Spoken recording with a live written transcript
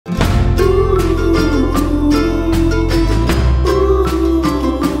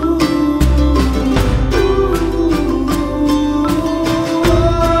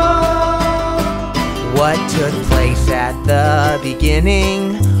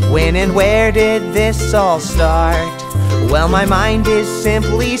beginning? When and where did this all start? Well, my mind is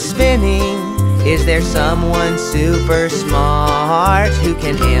simply spinning. Is there someone super smart who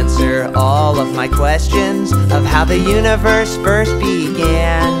can answer all of my questions of how the universe first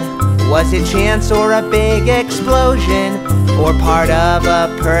began? Was it chance or a big explosion, or part of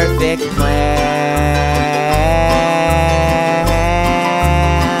a perfect plan?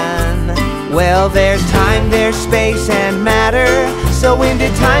 Well, there's time, there's space and matter. So when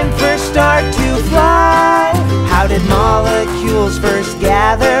did time first start to fly? How did molecules first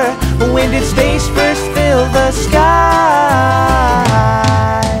gather? When did space first fill the sky?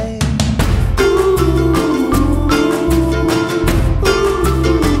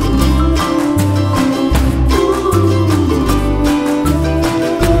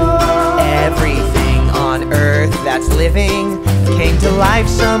 Everything on Earth that's living came to life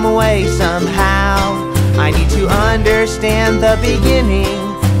some way, somehow. I need to understand the beginning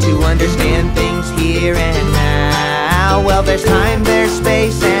to understand things here and now. Well, there's time, there's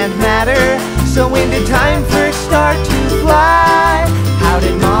space and matter. So when did time first start to fly? How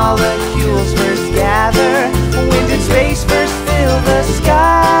did molecules first gather? When did space first fill the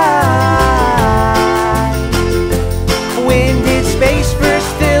sky? When did space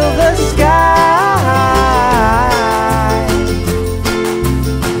first fill the sky?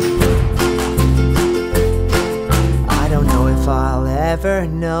 I'll ever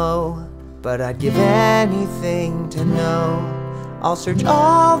know, but I'd give anything to know. I'll search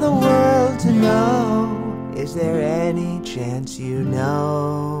all the world to know. Is there any chance you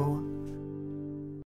know?